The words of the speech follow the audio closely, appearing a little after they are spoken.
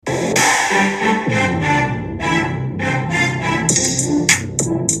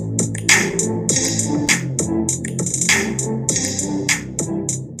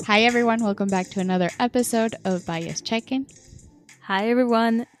Hi, everyone. Welcome back to another episode of Bias Check-In. Hi,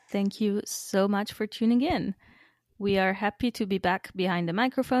 everyone. Thank you so much for tuning in. We are happy to be back behind the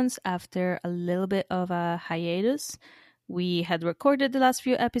microphones after a little bit of a hiatus. We had recorded the last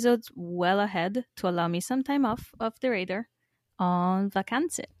few episodes well ahead to allow me some time off of the radar on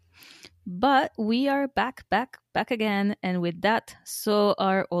vacanze. But we are back again. And with that, so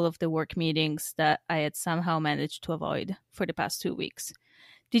are all of the work meetings that I had somehow managed to avoid for the past 2 weeks.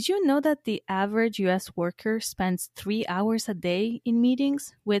 Did you know that the average US worker spends 3 hours a day in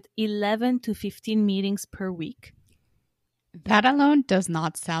meetings with 11 to 15 meetings per week? That alone does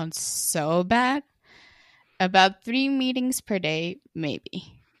not sound so bad. About 3 meetings per day,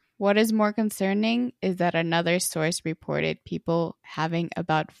 maybe. What is more concerning is that another source reported people having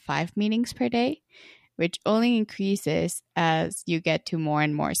about 5 meetings per day, which only increases as you get to more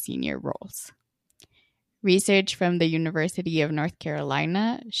and more senior roles. Research from the University of North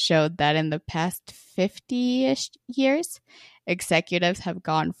Carolina showed that in the past 50-ish years, executives have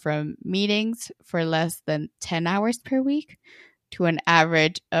gone from meetings for less than 10 hours per week to an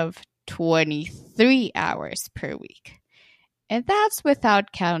average of 23 hours per week. And that's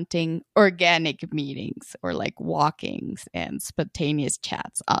without counting organic meetings or like walkings and spontaneous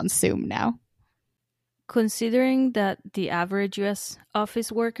chats on Zoom now. Considering that the average US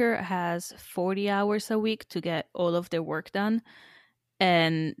office worker has 40 hours a week to get all of their work done,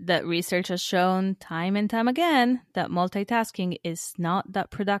 and that research has shown time and time again that multitasking is not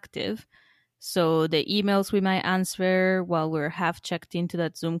that productive. So the emails we might answer while we're half checked into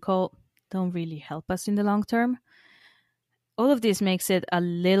that Zoom call don't really help us in the long term. All of this makes it a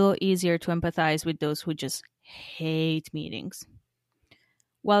little easier to empathize with those who just hate meetings.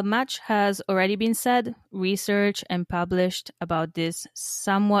 While much has already been said, research and published about this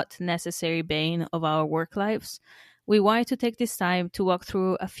somewhat necessary bane of our work lives, we wanted to take this time to walk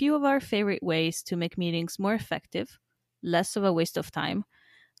through a few of our favorite ways to make meetings more effective, less of a waste of time,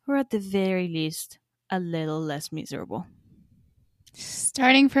 or at the very least, a little less miserable.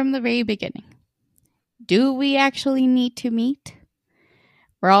 Starting from the very beginning. Do we actually need to meet?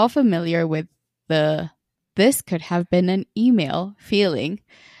 We're all familiar with the "this could have been an email" feeling,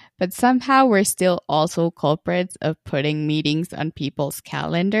 but somehow we're still also culprits of putting meetings on people's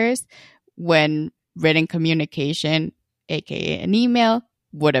calendars when written communication, aka an email,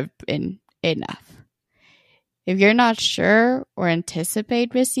 would have been enough. If you're not sure or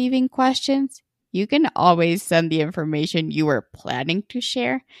anticipate receiving questions, you can always send the information you were planning to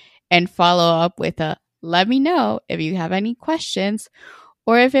share and follow up with a "let me know if you have any questions"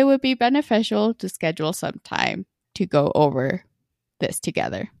 or if it would be beneficial to schedule some time to go over this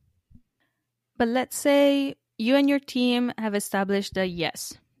together. But let's say you and your team have established that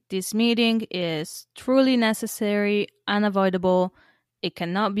yes, this meeting is truly necessary, unavoidable. It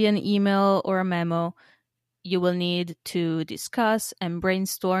cannot be an email or a memo. You will need to discuss and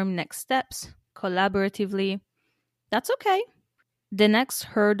brainstorm next steps collaboratively. That's okay. The next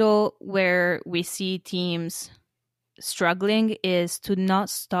hurdle where we see teams struggling is to not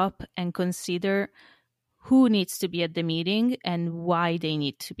stop and consider who needs to be at the meeting and why they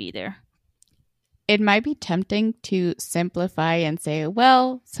need to be there. It might be tempting to simplify and say,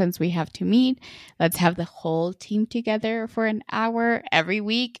 well, since we have to meet, let's have the whole team together for an hour every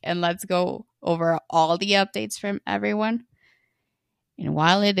week and let's go over all the updates from everyone. And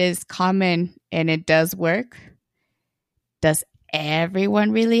while it is common and it does work, does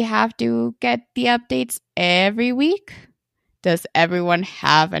everyone really have to get the updates every week? Does everyone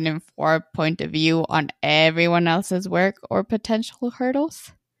have an informed point of view on everyone else's work or potential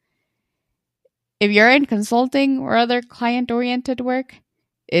hurdles? If you're in consulting or other client-oriented work,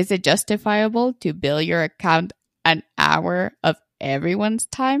 is it justifiable to bill your account an hour of everyone's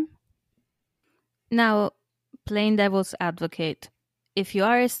time? Now, plain devil's advocate, if you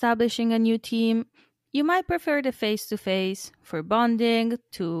are establishing a new team, you might prefer the face to face for bonding,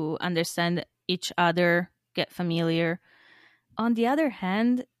 to understand each other, get familiar. On the other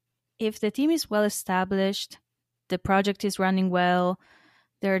hand, if the team is well established, the project is running well,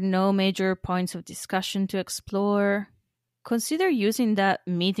 there are no major points of discussion to explore, consider using that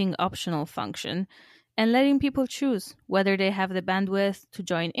meeting optional function and letting people choose whether they have the bandwidth to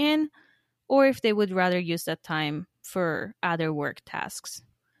join in or if they would rather use that time for other work tasks.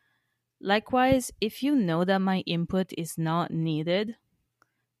 Likewise, if you know that my input is not needed,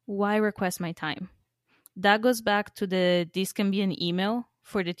 why request my time? That goes back to the "this can be an email"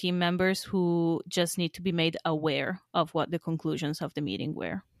 for the team members who just need to be made aware of what the conclusions of the meeting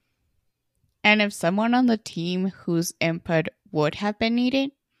were. And if someone on the team whose input would have been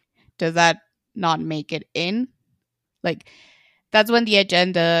needed, does that not make it in? Like, That's when the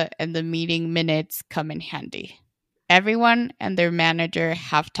agenda and the meeting minutes come in handy. Everyone and their manager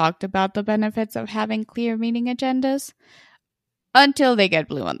have talked about the benefits of having clear meeting agendas until they get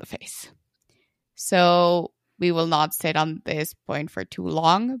blue on the face. So we will not sit on this point for too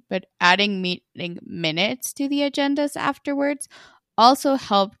long, but adding meeting minutes to the agendas afterwards also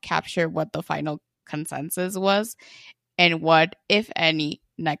help capture what the final consensus was and what, if any,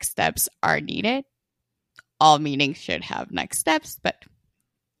 next steps are needed. All meetings should have next steps,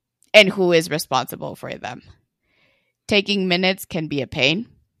 and who is responsible for them. Taking minutes can be a pain.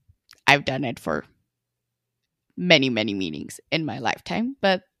 I've done it for many, many meetings in my lifetime,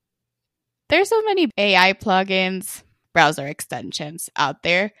 but there's so many AI plugins, browser extensions out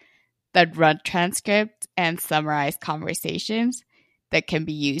there that run transcripts and summarize conversations that can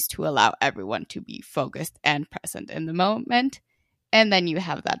be used to allow everyone to be focused and present in the moment. And then you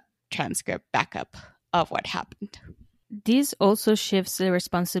have that transcript backup of what happened. This also shifts the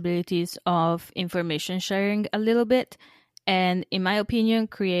responsibilities of information sharing a little bit, and in my opinion,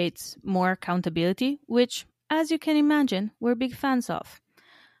 creates more accountability, which, as you can imagine, we're big fans of.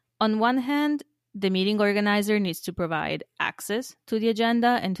 On one hand, the meeting organizer needs to provide access to the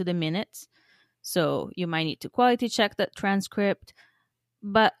agenda and to the minutes, so you might need to quality check that transcript.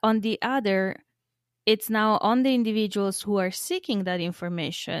 But on the other, it's now on the individuals who are seeking that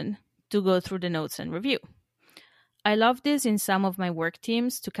information to go through the notes and review. I love this in some of my work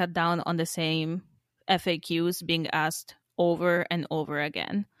teams to cut down on the same FAQs being asked over and over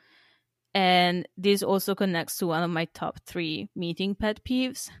again. And this also connects to one of my top 3 meeting pet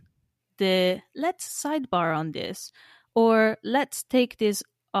peeves: the "let's sidebar on this" or "let's take this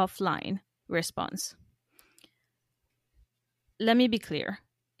offline" response. Let me be clear.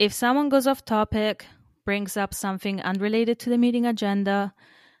 If someone goes off topic, brings up something unrelated to the meeting agenda,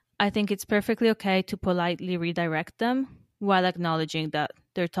 I think it's perfectly okay to politely redirect them while acknowledging that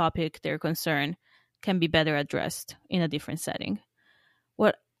their topic, their concern, can be better addressed in a different setting.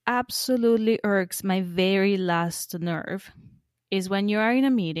 What absolutely irks my very last nerve is when you are in a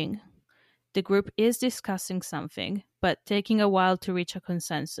meeting, the group is discussing something, but taking a while to reach a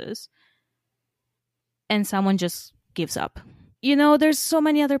consensus, and someone just gives up. There's so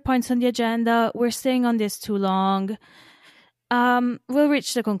many other points on the agenda. We're staying on this too long. We'll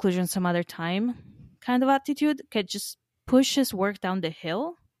reach the conclusion some other time kind of attitude can just pushes work down the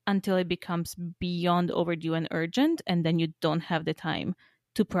hill until it becomes beyond overdue and urgent, and then you don't have the time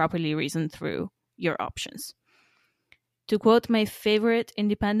to properly reason through your options. To quote my favorite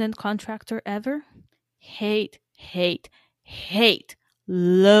independent contractor ever, hate,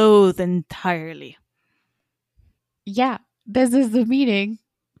 loathe entirely. Yeah, this is the meeting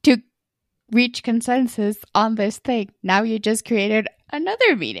to reach consensus on this thing. Now you just created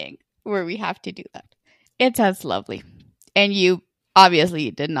another meeting where we have to do that. It sounds lovely. And you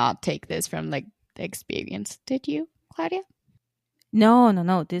obviously did not take this from the experience, did you, Claudia?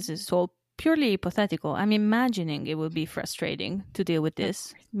 No. This is all purely hypothetical. I'm imagining it would be frustrating to deal with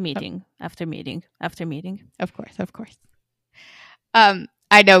this meeting after meeting after meeting. Of course.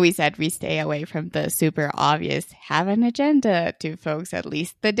 I know we said we stay away from the super obvious have an agenda to folks at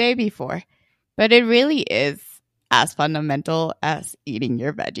least the day before, but it really is as fundamental as eating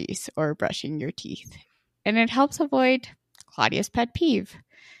your veggies or brushing your teeth. And it helps avoid Claudia's pet peeve,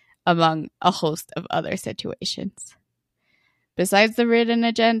 among a host of other situations. Besides the written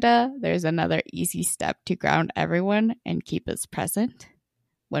agenda, there's another easy step to ground everyone and keep us present.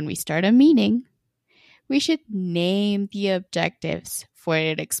 When we start a meeting, we should name the objectives for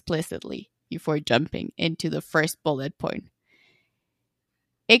it explicitly before jumping into the first bullet point.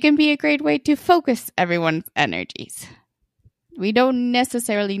 It can be a great way to focus everyone's energies. We don't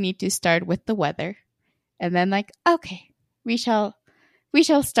necessarily need to start with the weather and then okay, we shall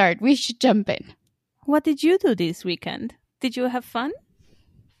start. We should jump in. What did you do this weekend? Did you have fun?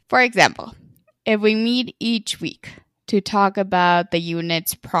 For example, if we meet each week to talk about the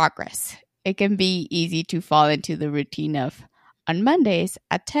unit's progress, it can be easy to fall into the routine of, on Mondays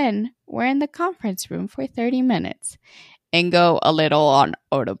at 10, we're in the conference room for 30 minutes and go a little on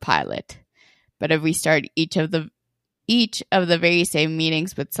autopilot. But if we start each of the very same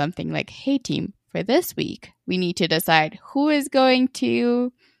meetings with something like, hey team, for this week, we need to decide who is going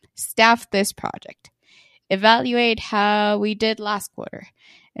to staff this project, evaluate how we did last quarter,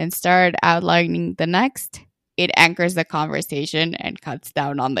 and start outlining the next, it anchors the conversation and cuts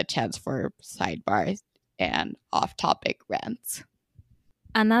down on the chance for sidebars and off-topic rants.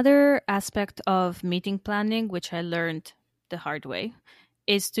 Another aspect of meeting planning, which I learned the hard way,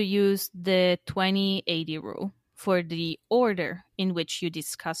 is to use the 20-80 rule for the order in which you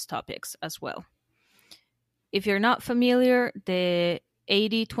discuss topics as well. If you're not familiar, the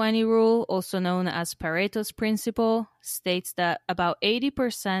 80-20 rule, also known as Pareto's principle, states that about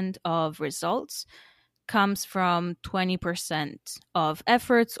 80% of results comes from 20% of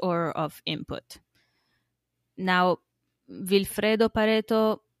efforts or of input. Now, Vilfredo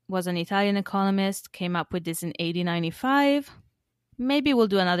Pareto was an Italian economist, came up with this in 1895. Maybe we'll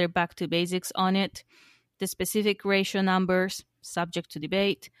do another back to basics on it. The specific ratio numbers, subject to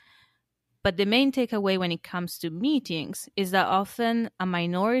debate. But the main takeaway when it comes to meetings is that often a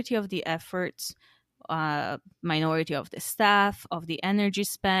minority of the efforts, minority of the staff, of the energy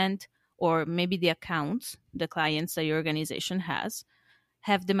spent, or maybe the accounts, the clients that your organization has,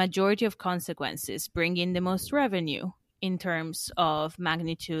 have the majority of consequences, bring in the most revenue in terms of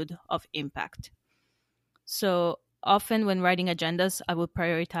magnitude of impact. So often when writing agendas, I would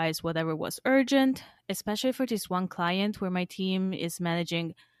prioritize whatever was urgent, especially for this one client where my team is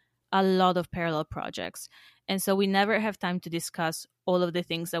managing a lot of parallel projects. And so we never have time to discuss all of the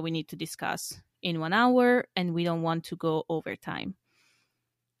things that we need to discuss in 1 hour, and we don't want to go over time.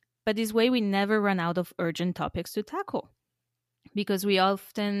 But this way, we never run out of urgent topics to tackle, because we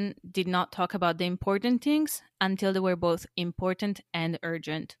often did not talk about the important things until they were both important and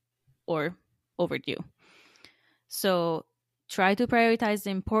urgent or overdue. So try to prioritize the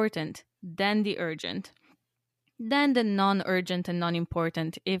important, then the urgent, then the non-urgent and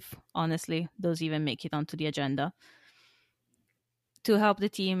non-important, if honestly those even make it onto the agenda, to help the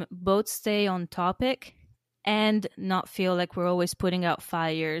team both stay on topic and not feel like we're always putting out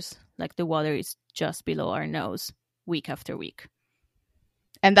fires, like the water is just below our nose week after week.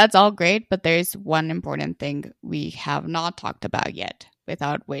 And that's all great, but there's one important thing we have not talked about yet,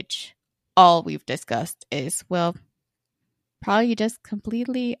 without which all we've discussed is, well, probably just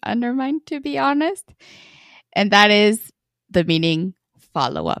completely undermined, to be honest. And that is the meaning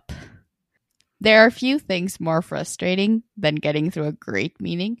follow-up. There are few things more frustrating than getting through a great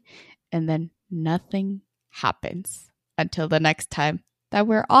meeting and then nothing happens until the next time that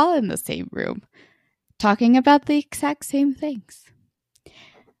we're all in the same room talking about the exact same things.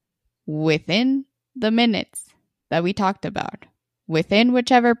 Within the minutes that we talked about, within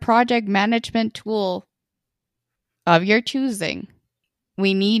whichever project management tool of your choosing,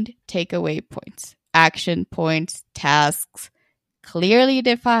 we need takeaway points, action points, tasks, clearly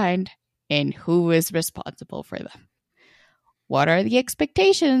defined, and who is responsible for them. What are the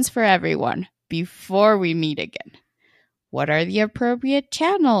expectations for everyone before we meet again? What are the appropriate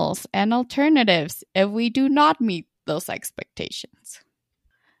channels and alternatives if we do not meet those expectations?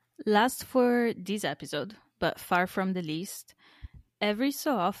 Last for this episode, but far from the least, every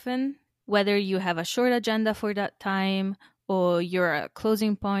so often, whether you have a short agenda for that time or you're a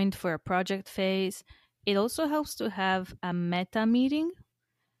closing point for a project phase, it also helps to have a meta meeting,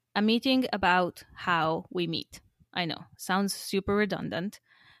 a meeting about how we meet. I know, sounds super redundant,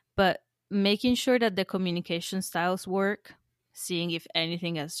 but making sure that the communication styles work, seeing if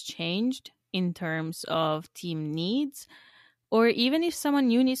anything has changed in terms of team needs, or even if someone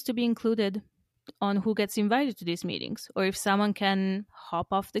new needs to be included on who gets invited to these meetings, or if someone can hop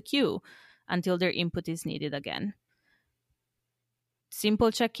off the queue until their input is needed again.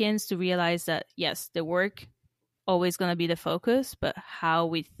 Simple check-ins to realize that, yes, the work always going to be the focus, but how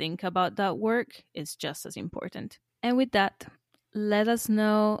we think about that work is just as important. And with that, let us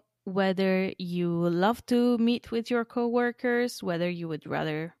know whether you love to meet with your coworkers, whether you would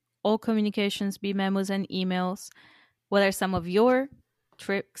rather all communications be memos and emails. What are some of your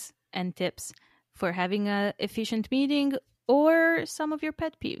tricks and tips for having an efficient meeting, or some of your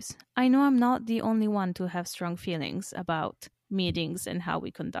pet peeves? I know I'm not the only one to have strong feelings about meetings and how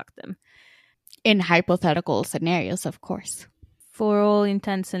we conduct them. In hypothetical scenarios, of course. For all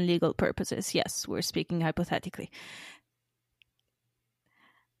intents and legal purposes, yes, we're speaking hypothetically.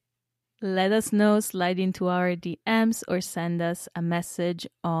 Let us know, slide into our DMs, or send us a message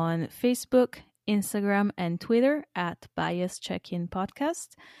on Facebook, Instagram, and Twitter at Bias Check-In Podcast.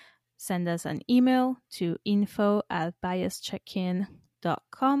 Send us an email to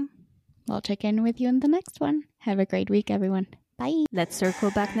info@biascheckin.com. We'll check in with you in the next one. Have a great week, everyone. Bye. Let's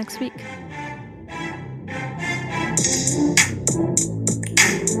circle back next week.